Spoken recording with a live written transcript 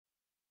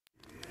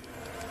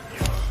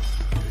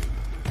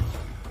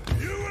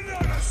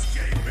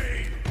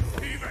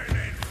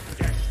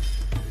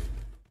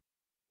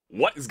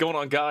What is going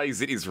on, guys?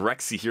 It is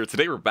Rexsi here.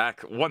 Today we're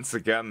back once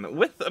again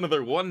with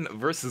another 1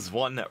 versus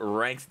 1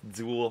 ranked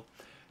duel.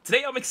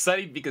 Today I'm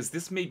excited because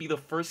this may be the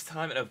first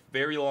time in a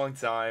very long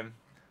time,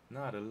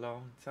 not a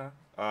long time,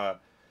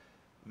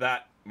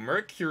 that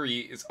Mercury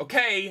is...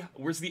 Okay,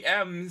 where's the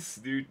M's,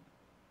 dude?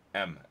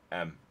 M.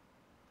 Am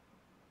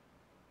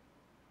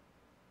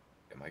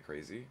I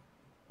crazy?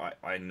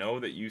 I know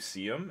that you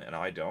see him and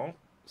I don't,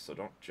 so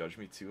don't judge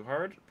me too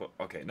hard. But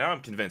okay, now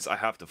I'm convinced I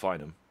have to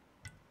find him.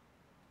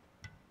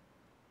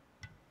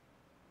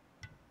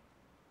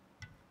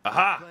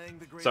 Aha!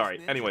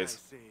 Sorry. Anyways.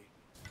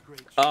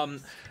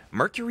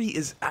 Mercury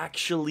is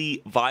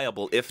actually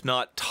viable, if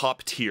not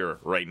top tier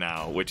right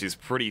now, which is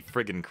pretty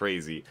friggin'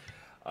 crazy.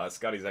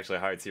 Scotty's actually a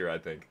higher tier, I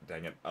think.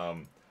 Dang it.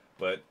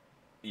 But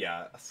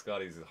yeah,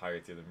 Scotty's a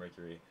higher tier than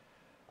Mercury.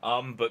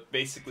 But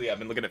basically, I've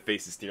been looking at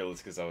Face's tier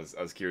list because I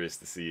was curious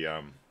to see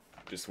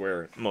just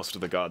where most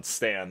of the gods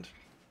stand,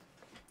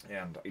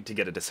 and to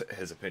get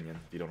his opinion.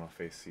 If you don't know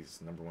Face, he's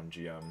 #1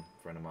 GM,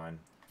 friend of mine.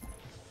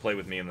 Play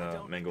with me in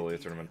the Mongolia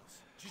tournament.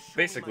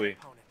 Basically,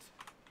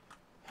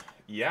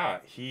 yeah,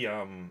 he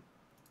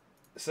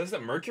says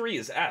that Mercury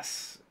is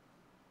S.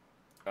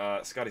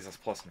 Scotty's S+,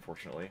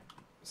 unfortunately.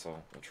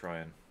 So we'll try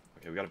and...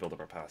 Okay, we gotta build up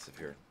our passive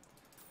here.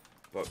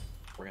 But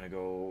we're gonna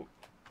go...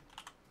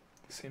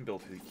 Same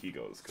build he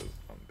goes, because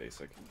I'm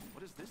basic. What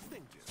does this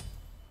thing do?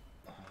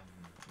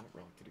 What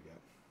relic did he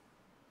get?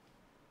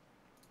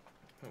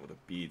 Went with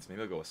the beads.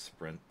 Maybe I'll go with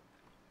sprint.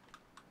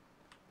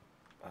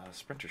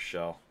 Sprint or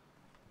shell.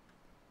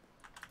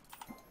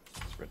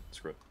 Sprint,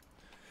 screw it.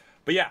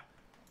 But yeah.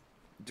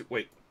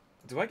 Wait,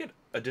 do I get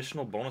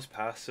additional bonus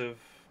passive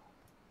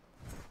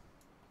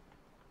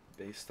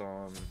based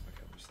on...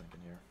 Okay, I'm just thinking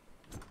here.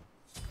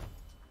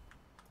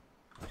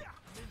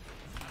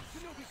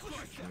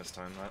 I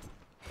mistimed that.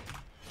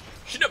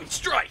 Shinobi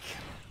Strike!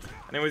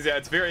 Anyways, yeah,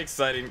 it's very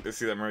exciting to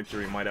see that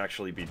Mercury might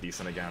actually be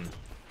decent again.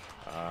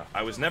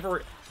 I was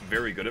never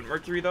very good at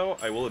Mercury, though,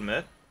 I will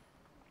admit.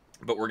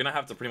 But we're gonna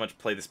have to pretty much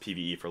play this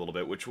PvE for a little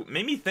bit, which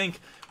made me think,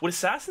 would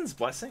Assassin's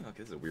Blessing... Okay,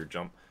 this is a weird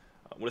jump.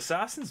 Would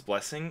Assassin's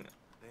Blessing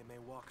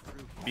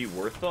be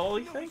worth it all,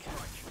 you think?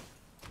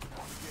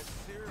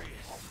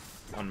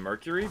 On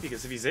Mercury?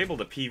 Because if he's able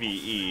to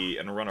PvE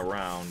and run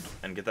around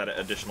and get that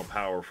additional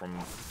power from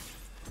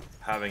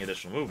having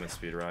additional movement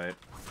speed, right?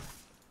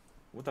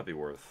 Would that be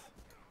worth?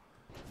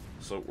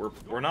 So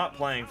we're not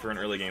playing for an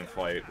early game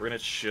fight. We're gonna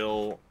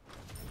chill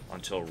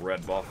until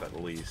red buff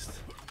at least.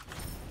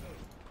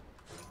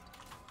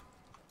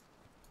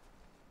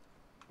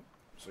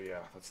 So yeah,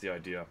 that's the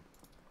idea.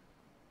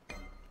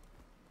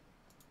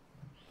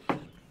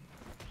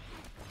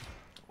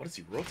 What is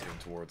he rotating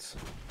towards?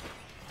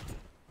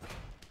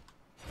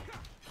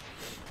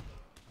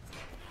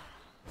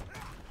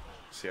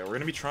 So yeah, we're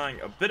gonna be trying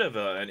a bit of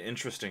an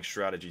interesting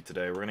strategy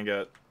today. We're gonna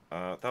get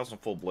 1,000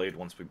 full blade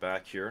once we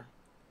back here.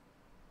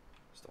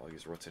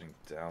 Stoggy's rotating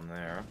down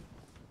there.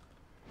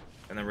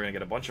 And then we're gonna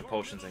get a bunch of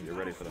potions and get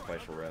ready for the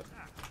fight for red.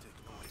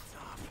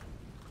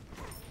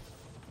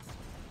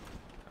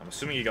 I'm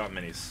assuming you got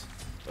minis.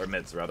 Or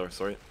mids, rather,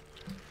 sorry.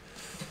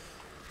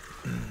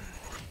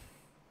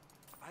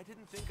 I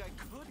didn't think I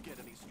could get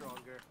any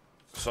stronger.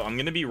 So I'm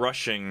gonna be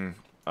rushing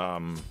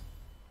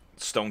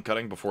stone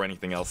cutting before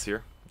anything else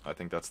here. I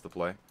think that's the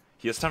play.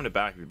 He has time to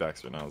back if he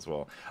backs right now as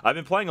well. I've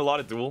been playing a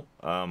lot of Duel.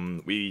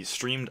 We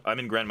streamed... I'm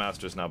in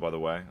Grandmasters now, by the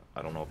way.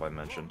 I don't know if I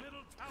mentioned.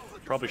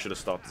 Probably should have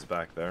stopped his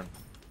back there.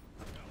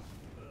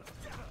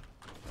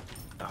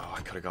 Oh,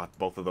 I could have got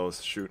both of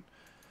those. Shoot.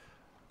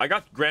 I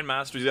got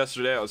Grandmasters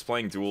yesterday. I was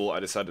playing Duel. I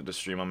decided to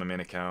stream on my main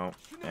account.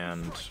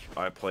 And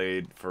I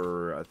played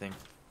for, I think,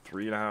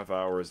 3.5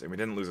 hours. And we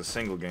didn't lose a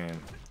single game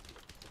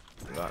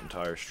that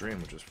entire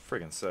stream, which is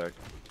friggin' sick.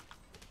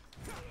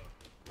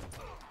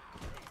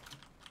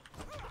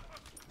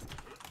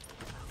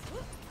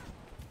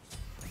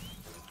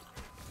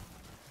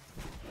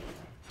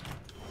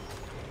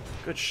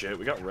 Good shit,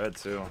 we got red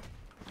too.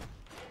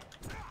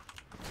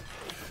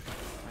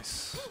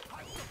 Nice.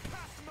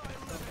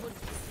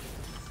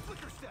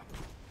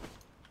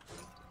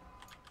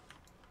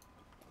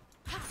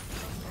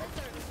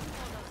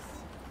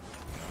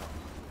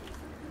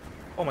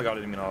 Oh my god, I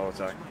didn't mean auto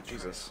attack.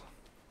 Jesus.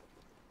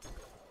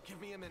 Give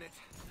me a minute.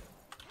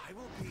 I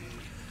will be...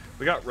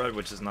 We got red,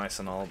 which is nice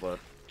and all, but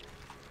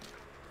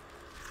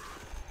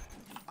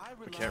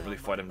we can't really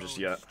fight him just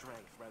yet.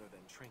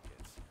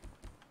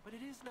 But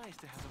it is nice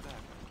to have a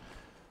backup.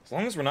 As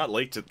long as we're not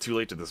too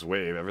late to this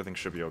wave, everything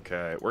should be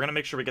okay. We're gonna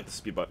make sure we get the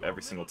speed buff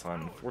every single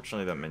time.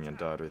 Unfortunately, that minion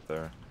died right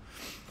there.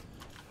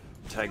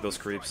 Tag those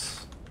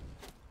creeps.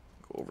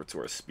 Go over to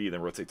our speed,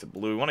 then rotate to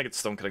blue. We want to get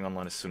stone cutting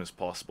online as soon as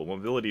possible.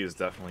 Mobility is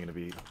definitely gonna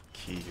be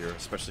key here,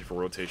 especially for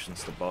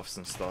rotations to buffs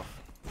and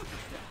stuff.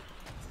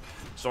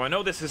 So I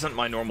know this isn't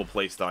my normal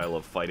playstyle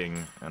of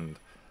fighting and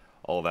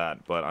all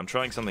that, but I'm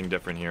trying something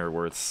different here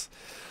where it's...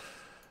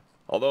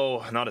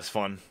 Although, not as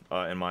fun,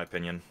 in my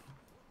opinion.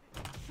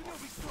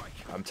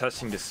 I'm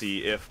testing to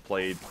see if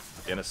played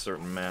in a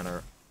certain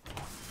manner,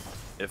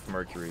 if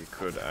Mercury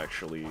could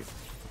actually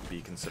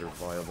be considered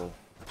viable.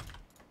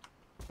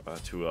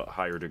 to a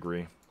higher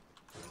degree.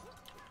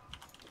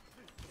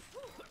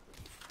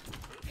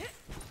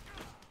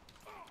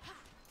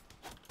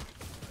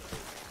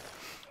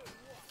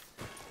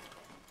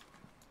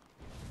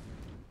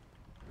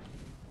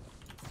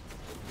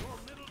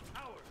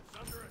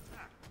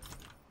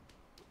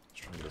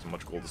 Trying to get as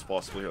much gold as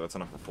possible here. That's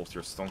enough for full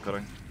tier stone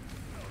cutting.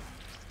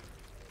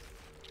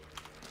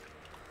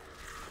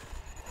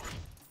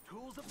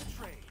 Tools of the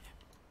trade.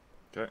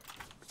 Okay,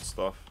 good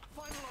stuff.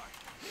 Final arc.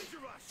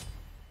 Ninja rush.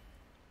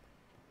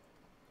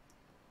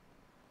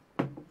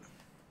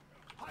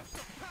 I've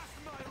surpassed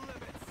my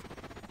limits.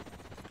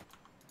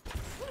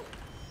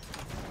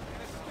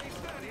 Can't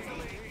escape that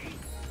easily.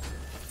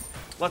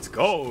 Let's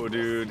go,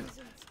 dude.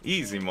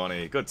 Easy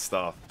money. Good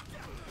stuff.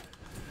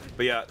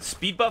 But yeah,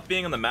 speed buff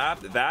being on the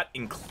map, that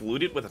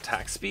included with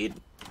attack speed,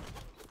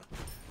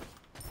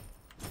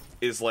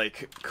 is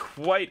like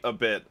quite a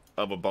bit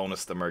of a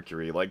bonus to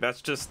Mercury. Like,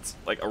 that's just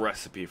like a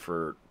recipe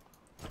for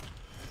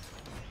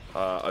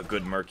a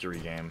good Mercury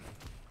game.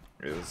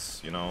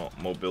 Is, you know,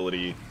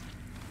 mobility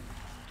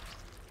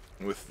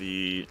with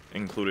the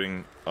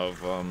including of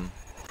the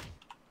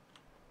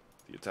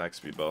attack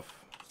speed buff,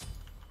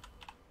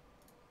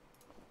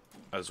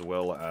 as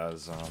well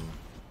as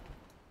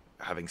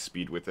having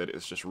speed with it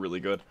is just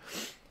really good.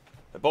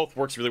 It both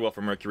works really well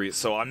for Mercury,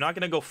 so I'm not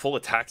going to go full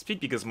attack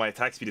speed because my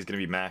attack speed is going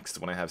to be maxed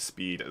when I have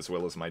speed as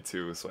well as my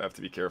 2, so I have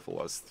to be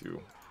careful as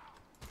to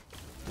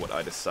what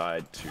I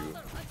decide to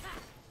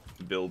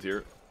build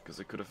here, because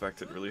it could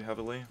affect it really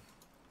heavily.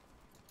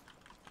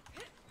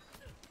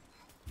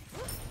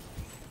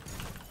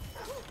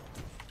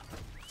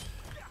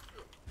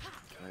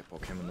 Okay,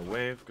 poke him in the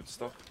wave, good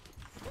stuff.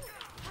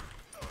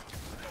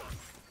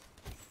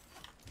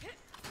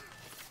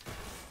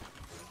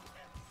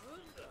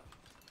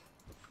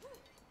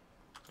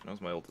 He knows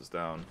my ult is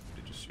down.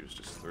 He just used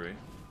his 3.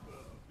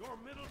 Your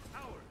middle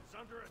tower is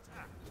under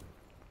attack.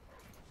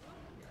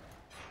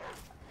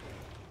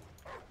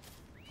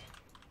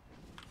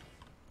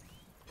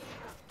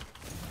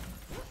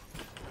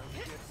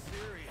 Get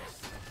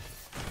serious.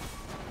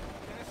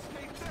 Can't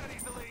escape that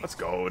easily. Let's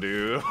go,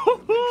 dude.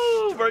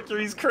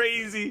 Mercury's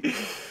crazy.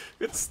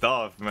 Good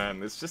stuff,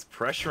 man. It's just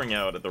pressuring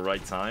out at the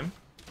right time.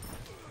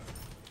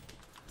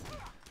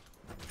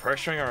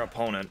 Pressuring our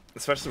opponent,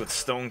 especially with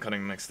stone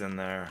cutting mixed in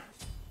there.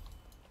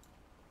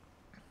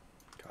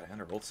 God, I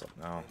under ult's up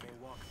now.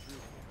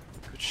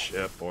 Good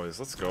shit, boys.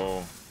 Let's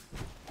go.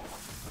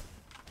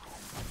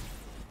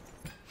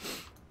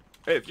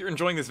 Hey, if you're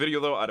enjoying this video,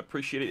 though, I'd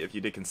appreciate it if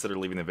you did consider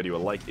leaving the video a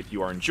like. If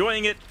you are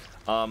enjoying it,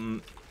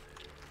 that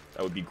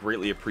would be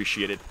greatly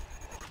appreciated.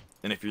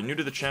 And if you're new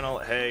to the channel,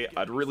 hey,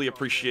 I'd really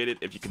appreciate it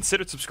if you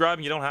considered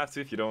subscribing. You don't have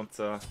to if you don't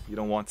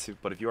want to.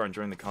 But if you are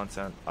enjoying the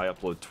content, I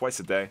upload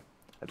twice a day,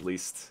 at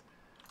least.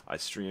 I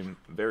stream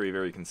very,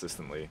 very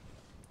consistently.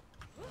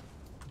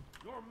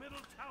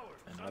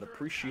 And I'd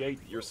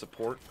appreciate your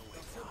support.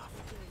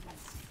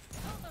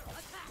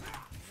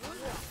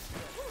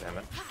 Damn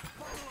it.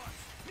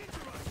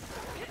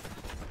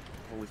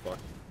 Holy fuck.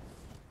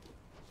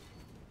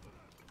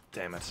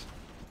 Damn it.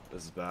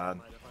 This is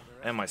bad.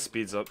 And my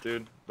speed's up,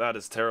 dude. That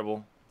is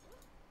terrible.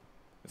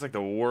 It's like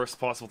the worst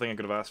possible thing I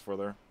could have asked for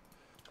there.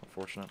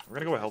 Unfortunate. We're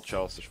gonna go with Health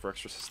Chalice just for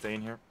extra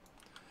sustain here.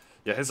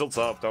 Yeah, his ult's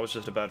up. That was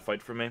just a bad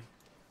fight for me.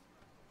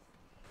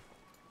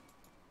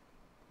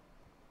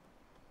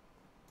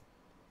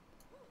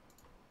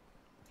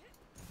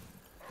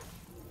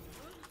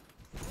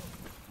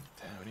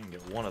 Damn, we didn't even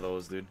get one of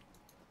those, dude.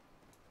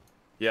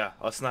 Yeah,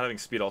 us not having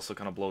speed also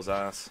kind of blows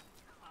ass.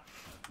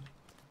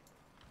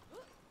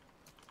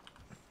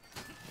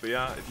 But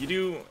yeah, if you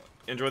do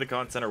enjoy the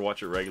content or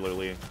watch it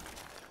regularly,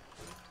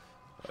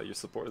 your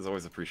support is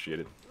always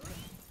appreciated.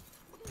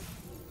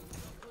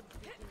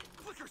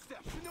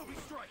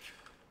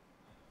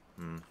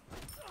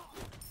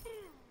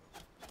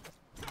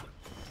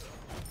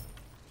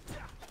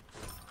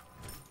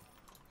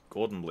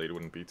 Golden Blade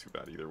wouldn't be too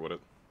bad either, would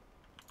it?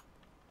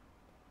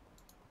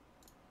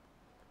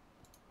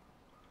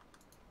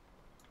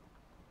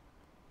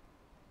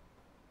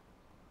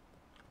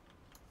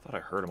 Thought I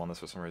heard him on this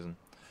for some reason.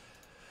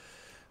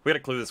 We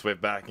gotta clear this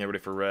wave back and get ready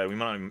for red. We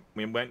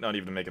might not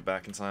even make it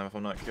back in time if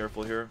I'm not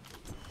careful here.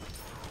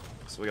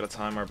 So we gotta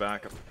time our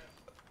back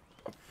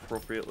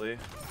appropriately.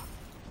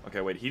 Okay,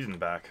 wait, he didn't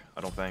back,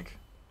 I don't think.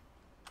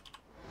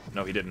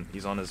 No, he didn't.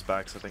 He's on his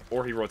backs, I think.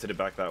 Or he rotated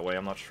back that way,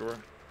 I'm not sure.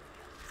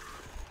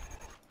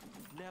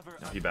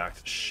 No, he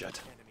backed.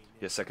 Shit.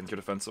 He has second tier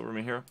defense over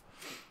me here.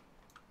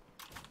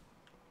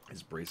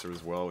 His bracer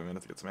as well. We might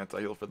have to get some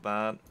anti-heal for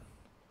that.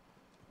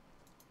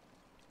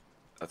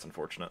 That's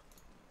unfortunate.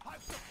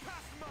 I've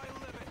surpassed my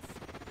limits.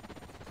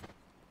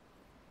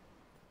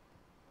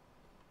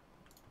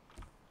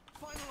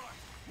 Final arc.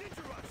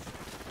 Ninja rush.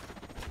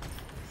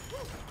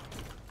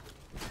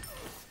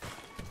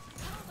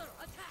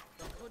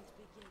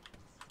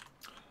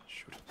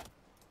 Shoot.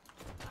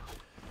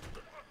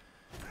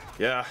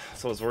 Yeah,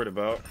 that's what I was worried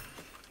about.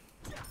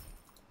 I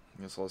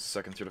guess I'll have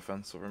second tier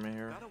defense over me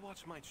here. Gotta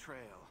watch my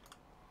trail.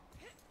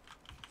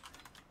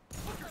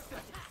 Time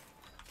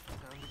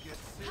to get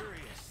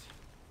serious.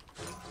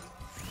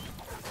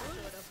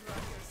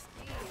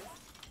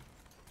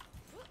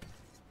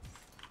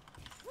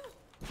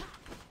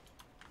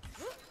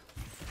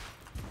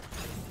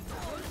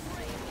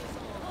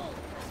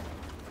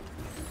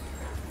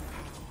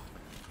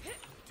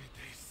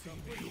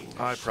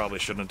 I probably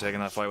shouldn't have taken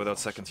that fight without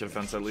second tier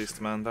defense at least,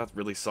 man. That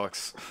really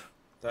sucks.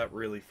 That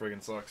really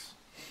friggin' sucks.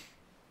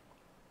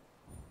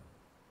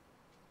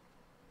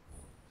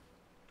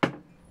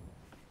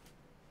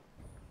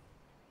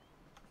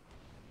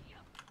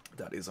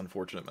 That is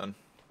unfortunate, man.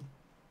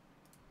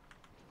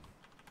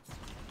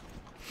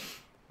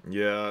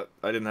 Yeah,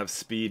 I didn't have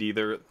speed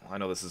either. I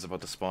know this is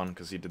about to spawn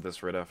because he did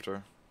this right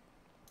after.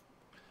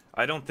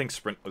 I don't think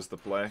sprint was the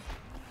play.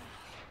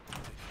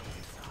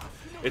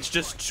 It's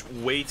just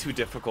way too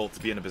difficult to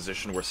be in a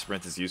position where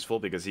sprint is useful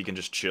because he can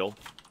just chill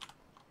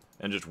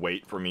and just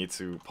wait for me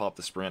to pop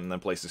the sprint and then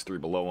place his 3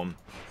 below him,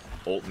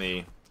 ult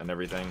me, and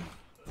everything.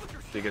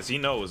 Because he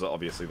knows,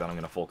 obviously, that I'm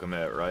going to full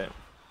commit, right?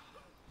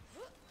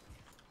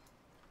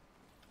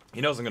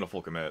 He knows I'm going to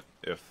full commit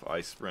if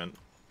I sprint.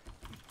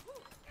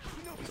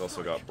 He's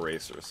also got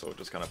Bracer, so it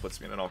just kind of puts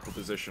me in an awkward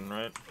position,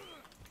 right?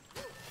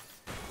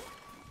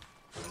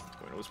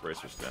 Wait, those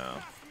Bracers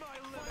down.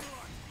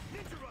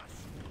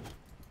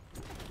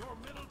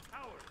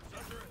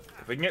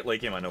 If we can get late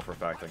game, I know for a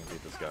fact I can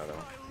beat this guy, though.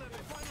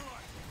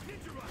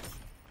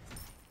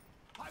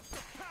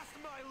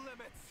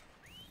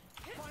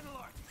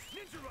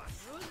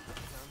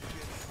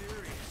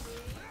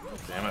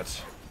 Damn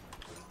it.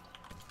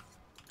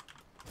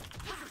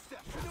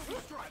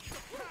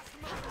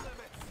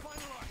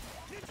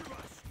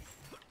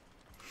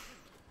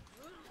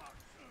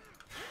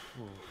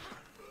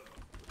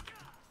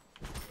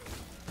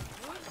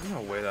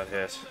 No way that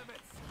hit.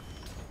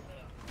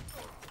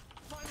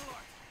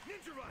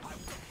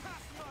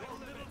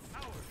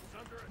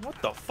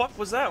 What the fuck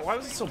was that? Why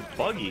was it so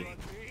buggy?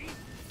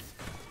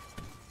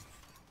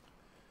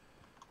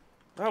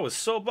 That was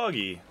so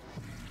buggy.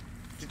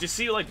 Did you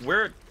see like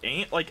where it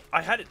aimed? Like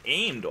I had it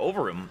aimed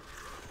over him.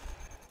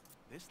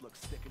 This looks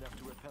thick enough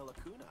to repel a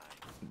kunai.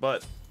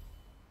 But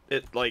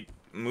it like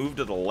moved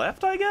to the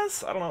left, I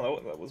guess? I don't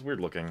know, that was weird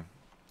looking.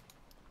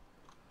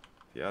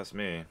 If you ask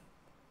me.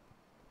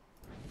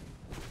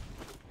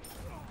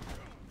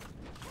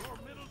 Your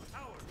middle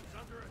tower is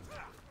under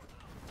attack.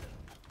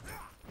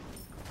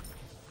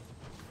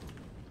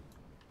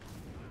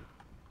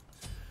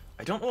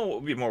 I don't know what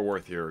would be more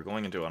worth here,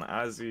 going into an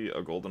Azzy,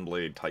 a Golden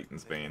Blade,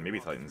 Titan's Bane, maybe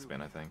Titan's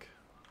Bane, I think.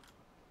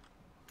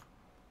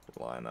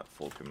 Rely on that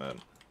full commit.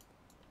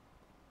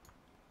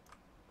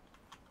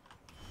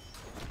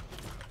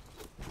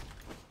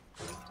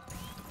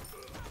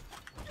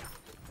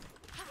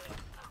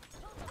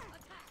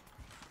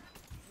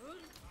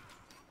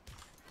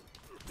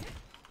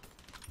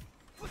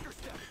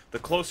 The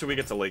closer we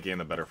get to late game,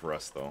 the better for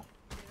us, though.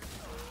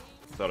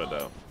 Without a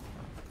doubt.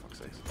 Oh, fuck's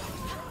sakes.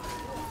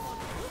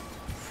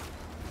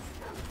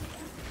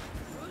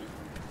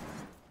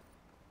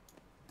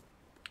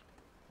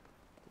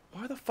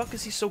 Why the fuck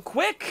is he so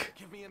quick?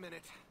 Give me a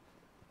minute.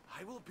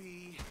 I will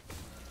be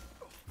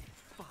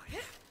fine.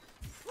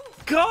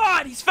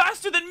 God, he's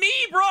faster than me,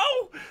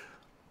 bro!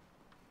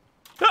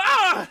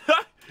 Ah!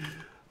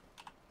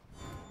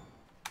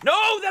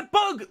 No, that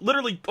bug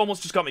literally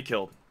almost just got me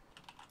killed.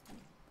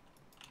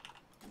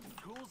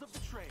 Tools of the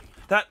trade.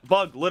 That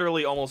bug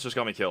literally almost just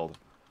got me killed.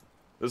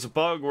 There's a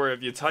bug where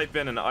if you type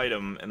in an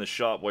item in the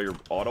shop while you're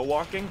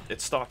auto-walking,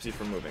 it stops you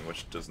from moving,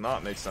 which does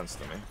not make sense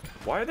to me.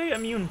 Why are they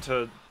immune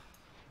to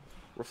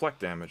reflect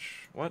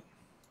damage? What?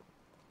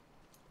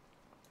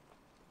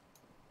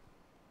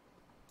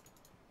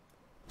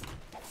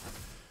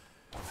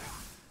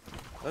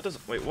 That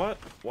doesn't... Wait, what?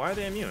 Why are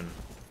they immune?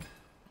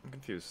 I'm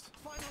confused.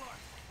 Final arc.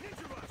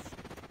 Ninja rush.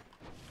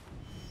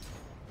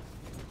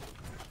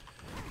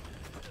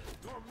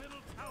 Your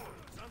middle tower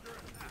is under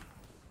attack.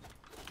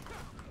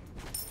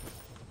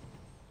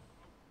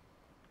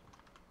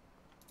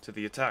 To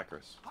the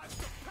attackers. I've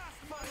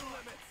surpassed my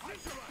limits.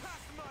 I've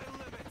surpassed my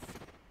limits.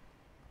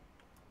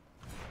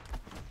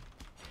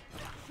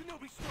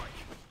 Shinobi strike.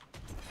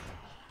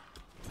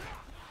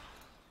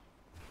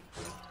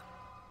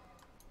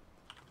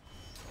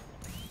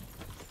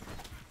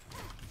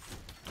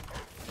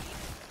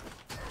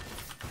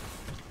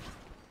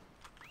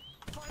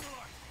 Final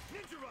arc.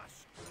 Ninja rush.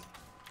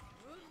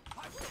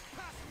 I've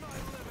surpassed my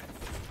limits.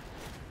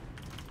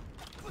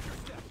 Flicker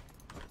step.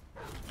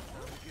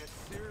 Don't get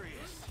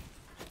serious.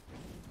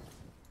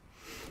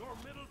 Your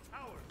middle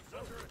tower is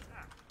under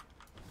attack.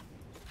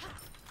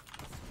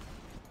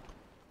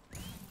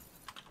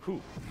 Who?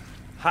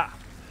 Ha!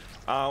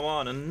 I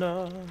wanna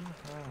know.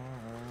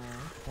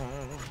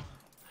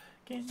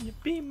 Can you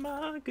be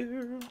my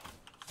girl?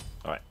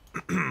 Alright.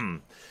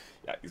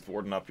 Yeah, he's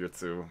warding up here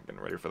too.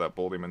 Getting ready for that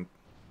Bull Demon.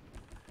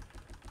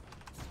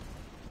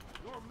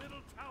 Your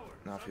middle tower.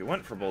 Now, if he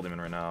went for Bull Demon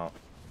right now,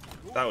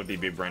 that would be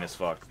big brain as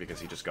fuck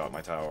because he just got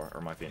my tower,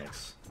 or my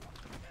Phoenix.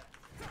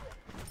 That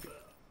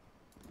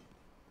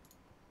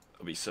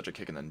would be such a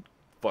kick in the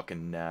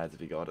fucking nads if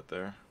he got it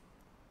there.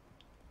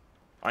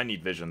 I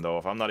need vision though.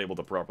 If I'm not able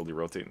to properly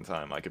rotate in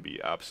time, I could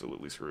be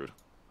absolutely screwed.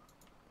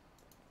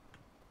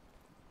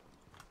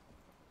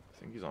 I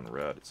think he's on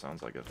red. It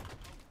sounds like it.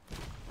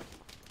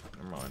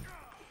 Never mind.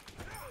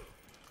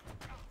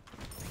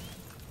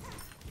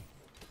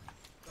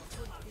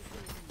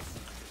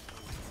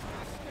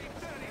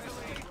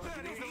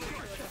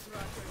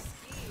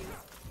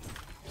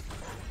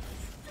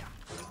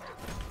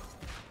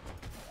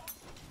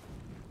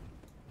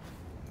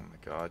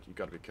 god, you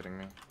gotta be kidding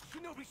me.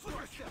 Shinobi strike.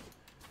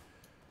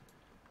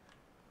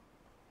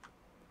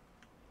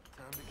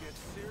 Time to get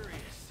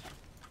serious.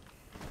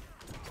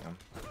 Damn.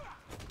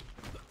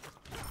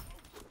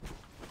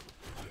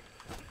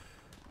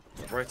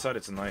 Right side,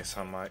 it's nice,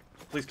 huh, Mike?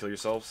 Please kill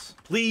yourselves.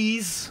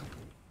 Please!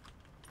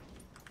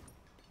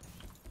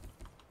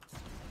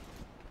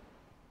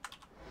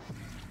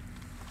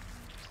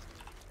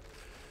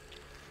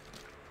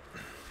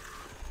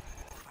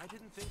 I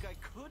didn't think I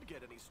could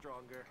get any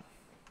stronger.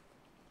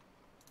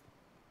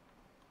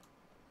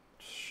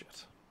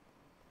 Shit.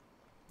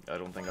 I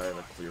don't think I have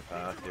a clear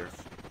path here.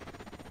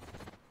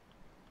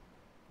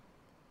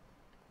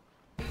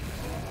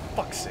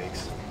 Fuck's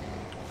sakes.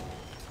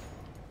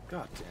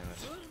 God damn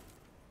it.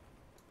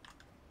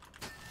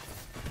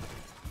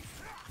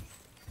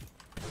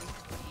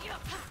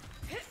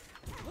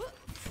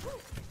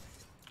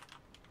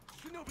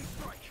 Shinobi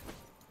strike.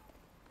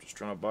 Just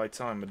trying to buy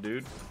time, my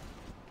dude.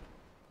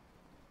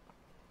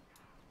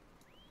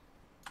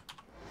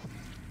 I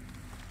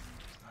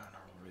don't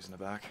know, reason to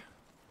back.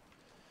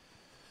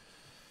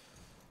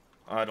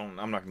 I'm not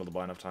gonna be able to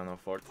buy enough time though,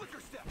 fuck.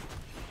 Flicker step.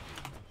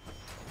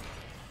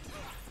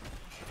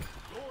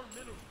 Your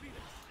middle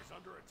phoenix is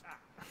under attack.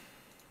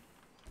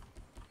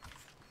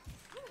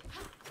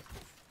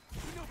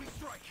 Shinobi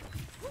strike.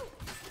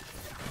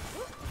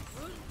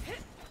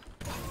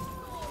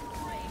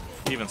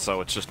 Even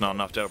so, it's just not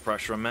enough to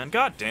outpressure him, man.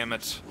 God damn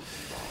it.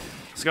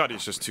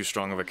 Scotty's just too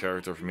strong of a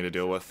character for me to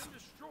deal with.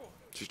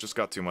 She's just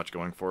got too much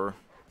going for her.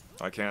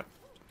 I can't.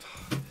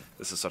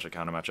 This is such a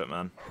counter matchup,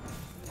 man.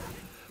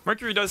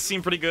 Mercury does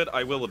seem pretty good,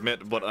 I will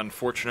admit, but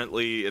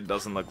unfortunately, it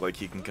doesn't look like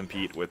he can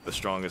compete with the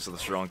strongest of the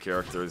strong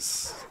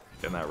characters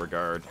in that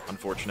regard.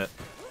 Unfortunate.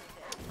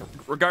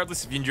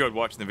 Regardless, if you enjoyed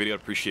watching the video,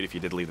 I'd appreciate it if you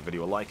did leave the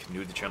video a like,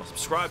 new to the channel,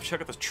 subscribe,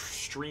 check out the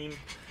stream,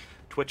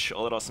 Twitch,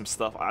 all that awesome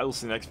stuff. I will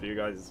see you next video,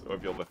 guys. I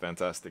hope you all have a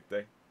fantastic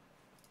day.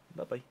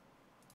 Bye-bye.